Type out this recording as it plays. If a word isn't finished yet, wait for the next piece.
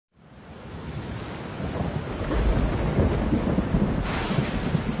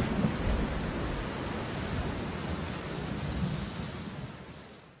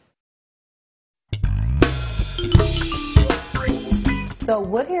So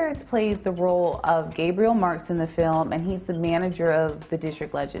Wood Harris plays the role of Gabriel Marks in the film, and he's the manager of the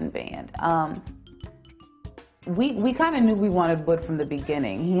District Legend Band. We kind of knew we wanted Wood from the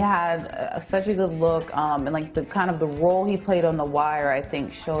beginning. He had such a good look, and like the kind of the role he played on The Wire, I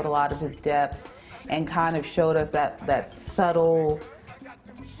think, showed a lot of his depth and kind of showed us that subtle,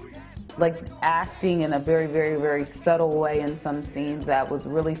 like acting in a very, very, very subtle way in some scenes. That was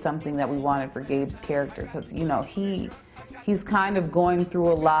really something that we wanted for Gabe's character, because, you know, he's kind of going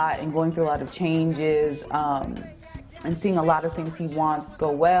through a lot and going through a lot of changes, and seeing a lot of things he wants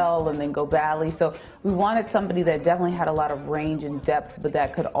go well and then go badly. So we wanted somebody that definitely had a lot of range and depth, but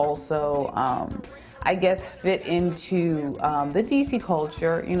that could also, I guess, fit into the DC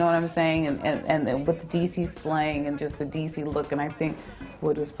culture, you know what I'm saying, and with the DC slang and just the DC look, and I think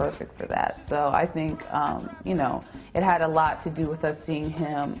Wood was perfect for that. So I think, you know, it had a lot to do with us seeing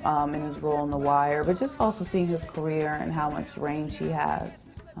him in his role in The Wire, but just also seeing his career and how much range he has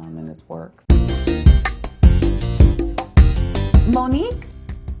in his work. Monique,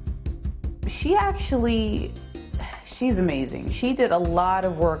 she's amazing. She did a lot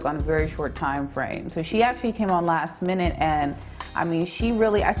of work on a very short time frame. So she actually came on last minute, and I mean, she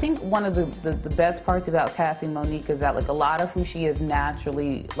really, I think one of the best parts about casting Monique is that like a lot of who she is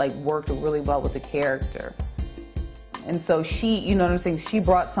naturally like worked really well with the character. And so she, you know what I'm saying, she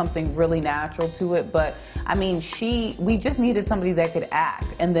brought something really natural to it, but I mean, we just needed somebody that could act,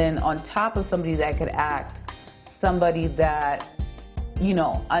 and then on top of somebody that could act, somebody that, you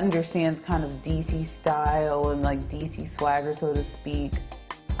know, understands kind of DC style and like DC swagger, so to speak.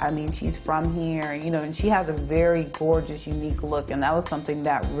 I mean, she's from here, you know, and she has a very gorgeous, unique look, and that was something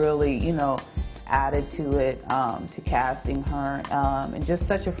that really, you know, added to it, to casting her, and just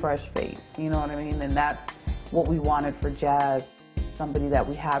such a fresh face, you know what I mean? And that's what we wanted for Jazz, somebody that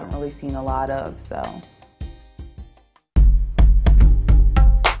we haven't really seen a lot of, so.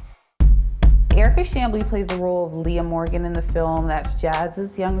 Erica Shambly plays the role of Leah Morgan in the film. That's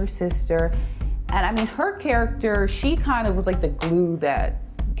Jazz's younger sister. And I mean, her character, she kind of was like the glue that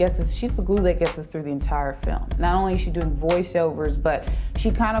gets us, she's the glue that gets us through the entire film. Not only is she doing voiceovers, but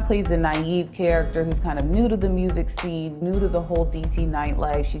she kind of plays a naive character who's kind of new to the music scene, new to the whole DC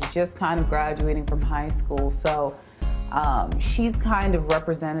nightlife. She's just kind of graduating from high school. So she's kind of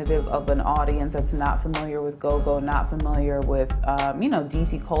representative of an audience that's not familiar with go-go, not familiar with, you know,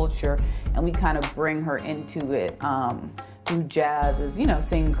 DC culture, and we kind of bring her into it through Jazz's, you know,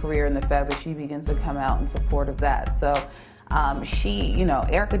 singing career and the fact that she begins to come out in support of that. So she, you know,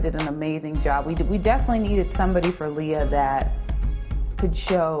 Erica did an amazing job. We definitely needed somebody for Leah that could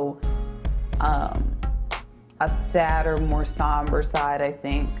show a sadder, more somber side, I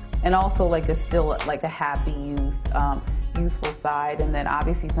think. And also like still like a happy youthful side, and then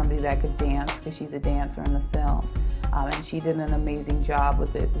obviously somebody that could dance, because she's a dancer in the film, and she did an amazing job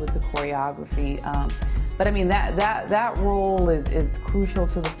with the choreography. But I mean that role is crucial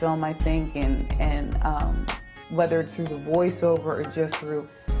to the film, I think, and whether it's through the voiceover or just through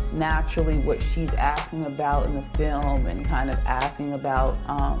naturally what she's asking about in the film and kind of asking about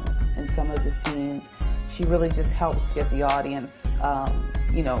in some of the scenes. She really just helps get the audience,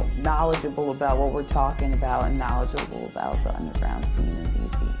 you know, knowledgeable about what we're talking about and knowledgeable about the underground scene in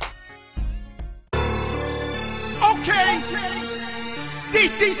DC. Okay,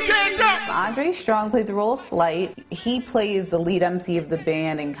 DC, stand up! Andre Strong plays the role of Flight. He plays the lead MC of the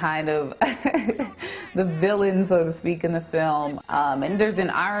band and kind of the villain, so to speak, in the film. And there's an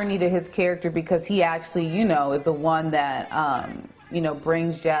irony to his character, because he actually, you know, is the one that, you know,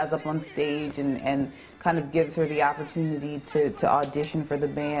 brings Jazz up on stage and kind of gives her the opportunity to audition for the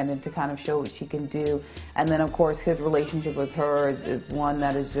band and to kind of show what she can do. And then, of course, his relationship with her is one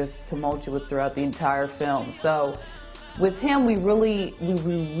that is just tumultuous throughout the entire film. So with him, we really,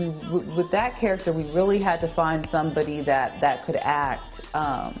 with that character, we really had to find somebody that could act.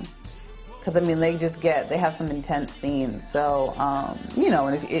 Because, I mean, they have some intense scenes. So, you know,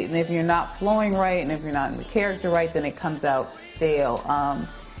 and if you're not flowing right and if you're not in the character right, then it comes out stale. And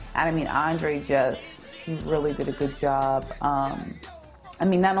I mean, Andre he really did a good job. I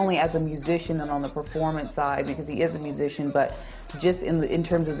mean, not only as a musician and on the performance side, because he is a musician, but just in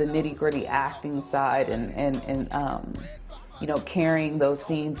terms of the nitty-gritty acting side and you know, carrying those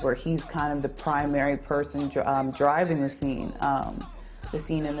scenes where he's kind of the primary person driving the scene. The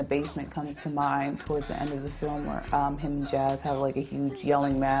scene in the basement comes to mind towards the end of the film where him and Jazz have like a huge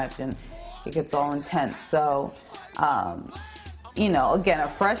yelling match and it gets all intense. So, you know, again,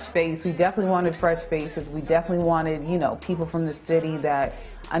 a fresh face. We definitely wanted fresh faces. We definitely wanted, you know, people from the city that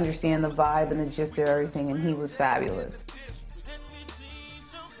understand the vibe and the gist of everything, and he was fabulous.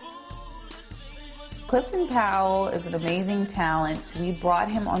 Clifton Powell is an amazing talent. We brought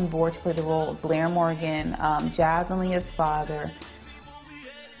him on board to play the role of Blair Morgan, Jazz and Leah's father.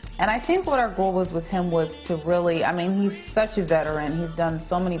 And I think what our goal was with him was to really, I mean, he's such a veteran. He's done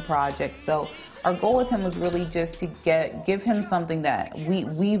so many projects. So our goal with him was really just to give him something that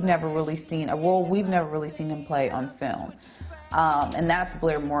we've never really seen, a role we've never really seen him play on film. And that's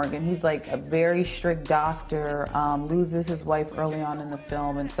Blair Morgan. He's like a very strict doctor, loses his wife early on in the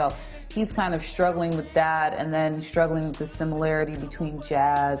film. And so he's kind of struggling with that and then struggling with the similarity between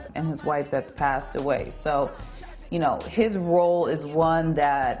Jazz and his wife that's passed away. So, you know, his role is one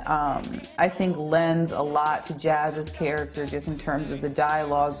that I think lends a lot to Jazz's character just in terms of the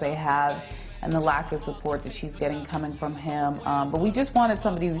dialogues they have and the lack of support that she's getting coming from him. But we just wanted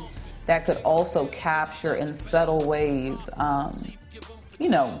somebody that could also capture in subtle ways, you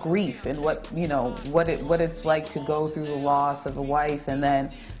know, grief and what it's like to go through the loss of a wife and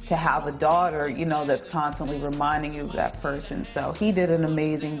then to have a daughter, you know, that's constantly reminding you of that person. So he did an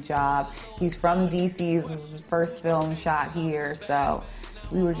amazing job. He's from D.C. This was his first film shot here, so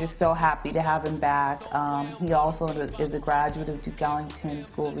we were just so happy to have him back. He also is a graduate of Duke Ellington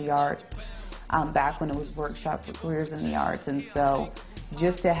School of the Arts, back when it was Workshop for Careers in the Arts. And so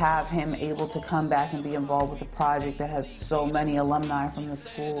just to have him able to come back and be involved with a project that has so many alumni from the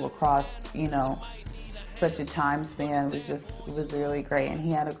school across, you know, such a time span it was really great, and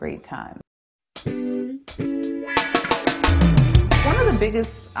he had a great time. One of the biggest,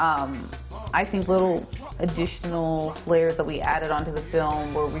 I think, little additional flares that we added onto the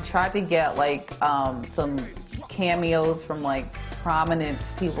film were we tried to get like some cameos from like prominent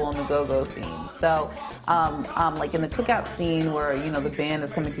people in the go-go scene. So like in the cookout scene where, you know, the band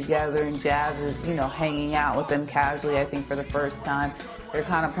is coming together and Jazz is, you know, hanging out with them casually, I think for the first time. They're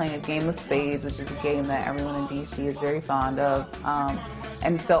kind of playing a game of spades, which is a game that everyone in D.C. is very fond of.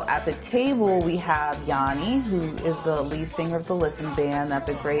 And so at the table we have Yanni, who is the lead singer of the Listen Band. That's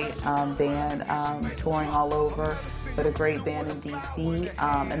a great band touring all over, but a great band in D.C.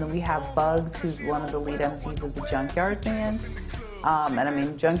 And then we have Bugs, who's one of the lead MCs of the Junkyard Band. And I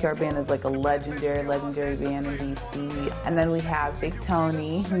mean, Junkyard Band is like a legendary band in D.C. And then we have Big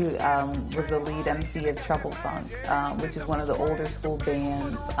Tony, who was the lead MC of Trouble Funk, which is one of the older school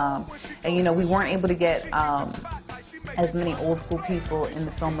bands. And you know, we weren't able to get as many old school people in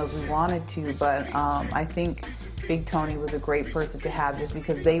the film as we wanted to, but I think Big Tony was a great person to have just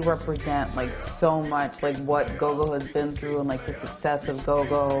because they represent like so much like what go-go has been through and like the success of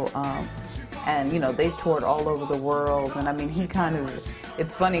go-go. And, you know, they've toured all over the world. And, I mean, he kind of,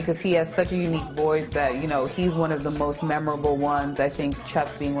 it's funny because he has such a unique voice that, you know, he's one of the most memorable ones. I think Chuck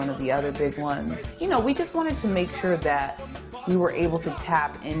being one of the other big ones. You know, we just wanted to make sure that we were able to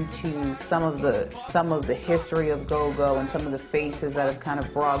tap into some of the history of go-go and some of the faces that have kind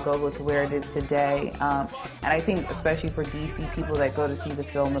of brought go-go to where it is today. And I think especially for DC people that go to see the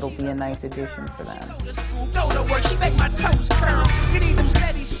film, it'll be a nice addition for them. Go to work, she make my toes curl. You need them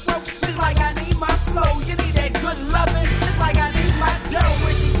steady strokes, just like I need.